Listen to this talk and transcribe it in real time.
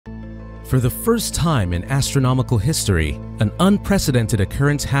For the first time in astronomical history, an unprecedented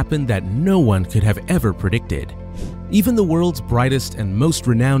occurrence happened that no one could have ever predicted. Even the world's brightest and most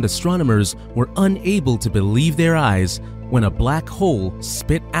renowned astronomers were unable to believe their eyes when a black hole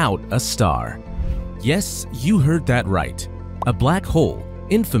spit out a star. Yes, you heard that right. A black hole,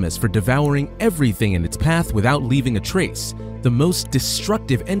 infamous for devouring everything in its path without leaving a trace, the most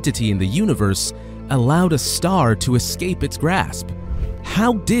destructive entity in the universe, allowed a star to escape its grasp.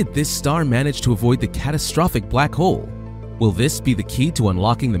 How did this star manage to avoid the catastrophic black hole? Will this be the key to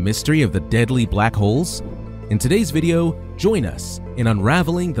unlocking the mystery of the deadly black holes? In today's video, join us in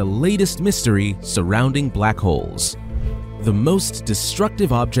unraveling the latest mystery surrounding black holes. The most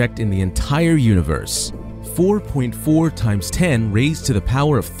destructive object in the entire universe. 4.4 times 10 raised to the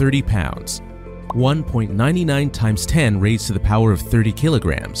power of 30 pounds. 1.99 times 10 raised to the power of 30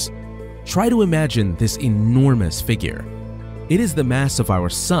 kilograms. Try to imagine this enormous figure. It is the mass of our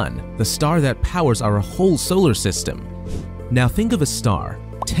Sun, the star that powers our whole solar system. Now think of a star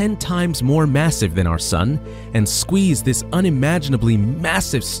 10 times more massive than our Sun and squeeze this unimaginably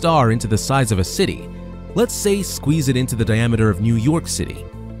massive star into the size of a city. Let's say squeeze it into the diameter of New York City.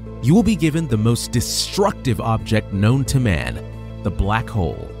 You will be given the most destructive object known to man, the black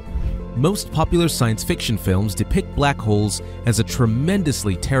hole. Most popular science fiction films depict black holes as a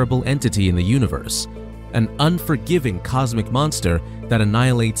tremendously terrible entity in the universe, an unforgiving cosmic monster that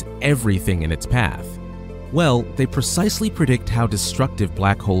annihilates everything in its path. Well, they precisely predict how destructive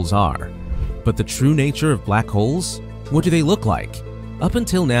black holes are. But the true nature of black holes? What do they look like? Up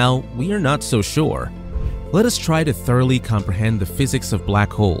until now, we are not so sure. Let us try to thoroughly comprehend the physics of black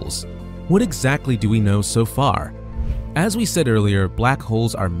holes. What exactly do we know so far? As we said earlier, black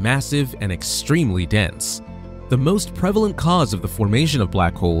holes are massive and extremely dense. The most prevalent cause of the formation of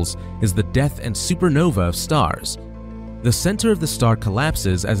black holes is the death and supernova of stars. The center of the star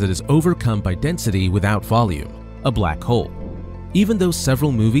collapses as it is overcome by density without volume, a black hole. Even though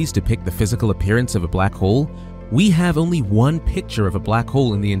several movies depict the physical appearance of a black hole, we have only one picture of a black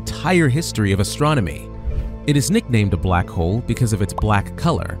hole in the entire history of astronomy. It is nicknamed a black hole because of its black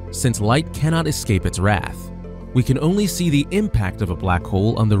color, since light cannot escape its wrath. We can only see the impact of a black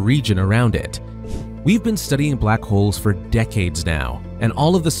hole on the region around it. We've been studying black holes for decades now, and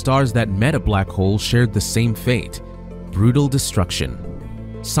all of the stars that met a black hole shared the same fate: brutal destruction.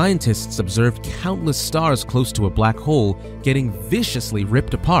 Scientists observed countless stars close to a black hole getting viciously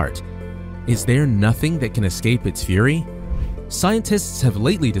ripped apart. Is there nothing that can escape its fury? Scientists have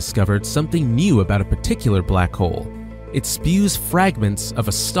lately discovered something new about a particular black hole. It spews fragments of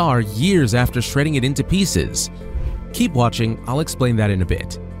a star years after shredding it into pieces. Keep watching, I'll explain that in a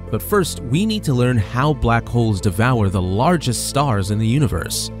bit. But first, we need to learn how black holes devour the largest stars in the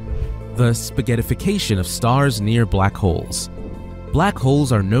universe. The spaghettification of stars near black holes. Black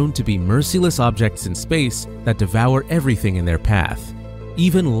holes are known to be merciless objects in space that devour everything in their path.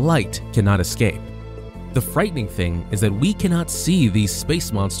 Even light cannot escape. The frightening thing is that we cannot see these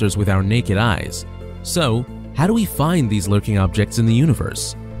space monsters with our naked eyes. So, how do we find these lurking objects in the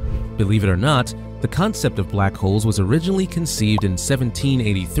universe? Believe it or not, the concept of black holes was originally conceived in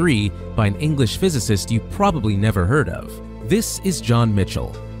 1783 by an English physicist you probably never heard of. This is John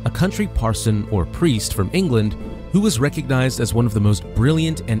Michell, a country parson or priest from England who was recognized as one of the most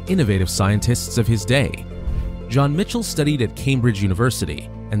brilliant and innovative scientists of his day. John Michell studied at Cambridge University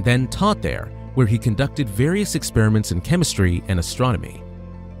and then taught there, where he conducted various experiments in chemistry and astronomy.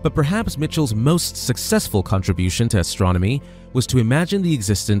 But perhaps Mitchell's most successful contribution to astronomy was to imagine the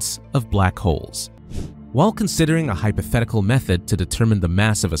existence of black holes. While considering a hypothetical method to determine the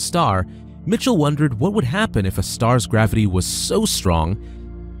mass of a star, Mitchell wondered what would happen if a star's gravity was so strong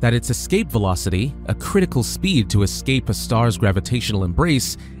that its escape velocity, a critical speed to escape a star's gravitational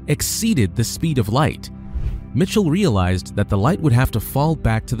embrace, exceeded the speed of light. Mitchell realized that the light would have to fall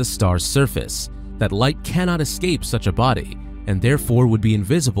back to the star's surface, that light cannot escape such a body, and therefore would be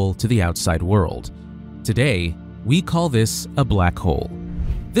invisible to the outside world. Today, we call this a black hole.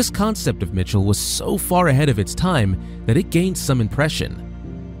 This concept of Mitchell was so far ahead of its time that it gained some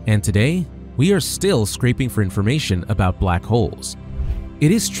impression. And today, we are still scraping for information about black holes.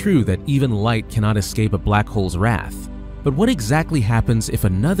 It is true that even light cannot escape a black hole's wrath, but what exactly happens if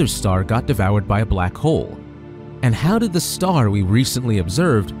another star got devoured by a black hole? And how did the star we recently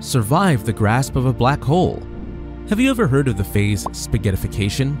observed survive the grasp of a black hole? Have you ever heard of the phase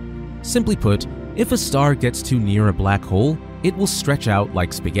spaghettification? Simply put, if a star gets too near a black hole, it will stretch out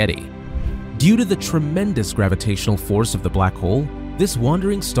like spaghetti. Due to the tremendous gravitational force of the black hole, this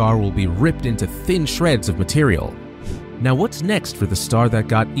wandering star will be ripped into thin shreds of material. Now what's next for the star that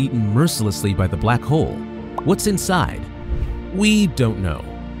got eaten mercilessly by the black hole? What's inside? We don't know.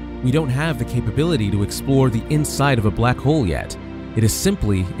 We don't have the capability to explore the inside of a black hole yet. It is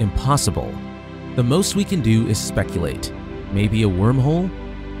simply impossible. The most we can do is speculate. Maybe a wormhole?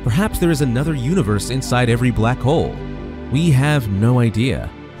 Perhaps there is another universe inside every black hole. We have no idea.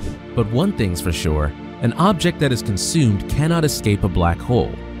 But one thing's for sure, an object that is consumed cannot escape a black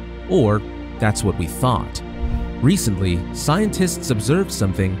hole. Or, that's what we thought. Recently, scientists observed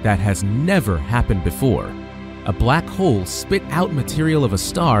something that has never happened before. A black hole spit out material of a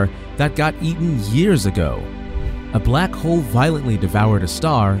star that got eaten years ago. A black hole violently devoured a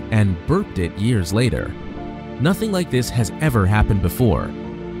star and burped it years later. Nothing like this has ever happened before.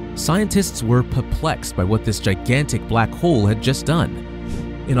 Scientists were perplexed by what this gigantic black hole had just done.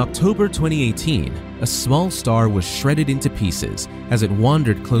 In October 2018, a small star was shredded into pieces as it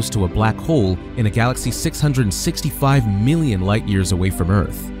wandered close to a black hole in a galaxy 665 million light-years away from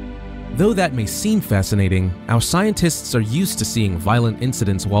Earth. Though that may seem fascinating, our scientists are used to seeing violent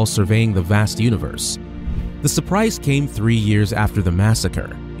incidents while surveying the vast universe. The surprise came 3 years after the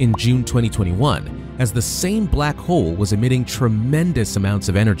massacre, in June 2021, as the same black hole was emitting tremendous amounts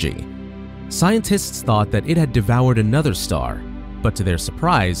of energy. Scientists thought that it had devoured another star, but to their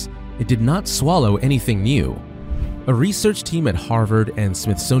surprise, it did not swallow anything new. A research team at Harvard and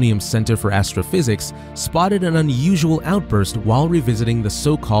Smithsonian Center for Astrophysics spotted an unusual outburst while revisiting the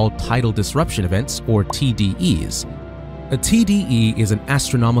so-called tidal disruption events, or TDEs. A TDE is an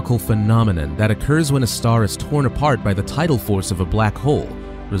astronomical phenomenon that occurs when a star is torn apart by the tidal force of a black hole,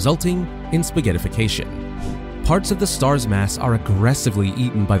 resulting in spaghettification. Parts of the star's mass are aggressively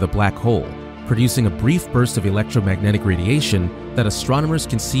eaten by the black hole, producing a brief burst of electromagnetic radiation that astronomers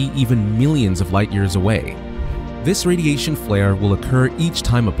can see even millions of light-years away. This radiation flare will occur each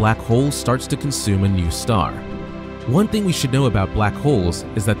time a black hole starts to consume a new star. One thing we should know about black holes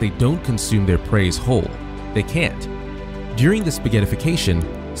is that they don't consume their prey whole. They can't. During the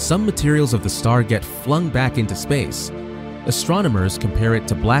spaghettification, some materials of the star get flung back into space. Astronomers compare it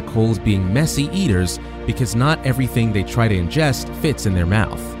to black holes being messy eaters because not everything they try to ingest fits in their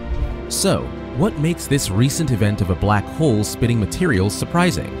mouth. So, what makes this recent event of a black hole spitting materials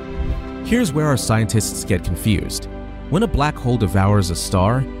surprising? Here's where our scientists get confused. When a black hole devours a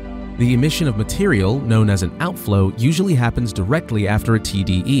star, the emission of material, known as an outflow, usually happens directly after a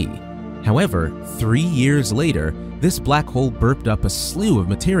TDE. However, 3 years later, this black hole burped up a slew of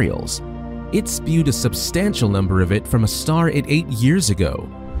materials. It spewed a substantial number of it from a star it ate years ago.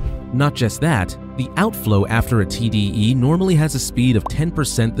 Not just that, the outflow after a TDE normally has a speed of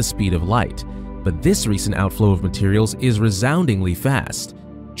 10% the speed of light, but this recent outflow of materials is resoundingly fast,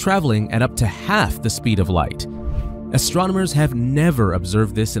 traveling at up to half the speed of light. Astronomers have never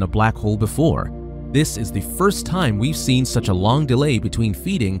observed this in a black hole before. This is the first time we've seen such a long delay between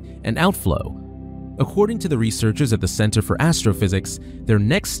feeding and outflow. According to the researchers at the Center for Astrophysics, their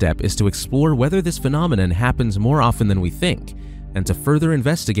next step is to explore whether this phenomenon happens more often than we think, and to further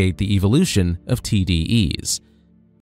investigate the evolution of TDEs.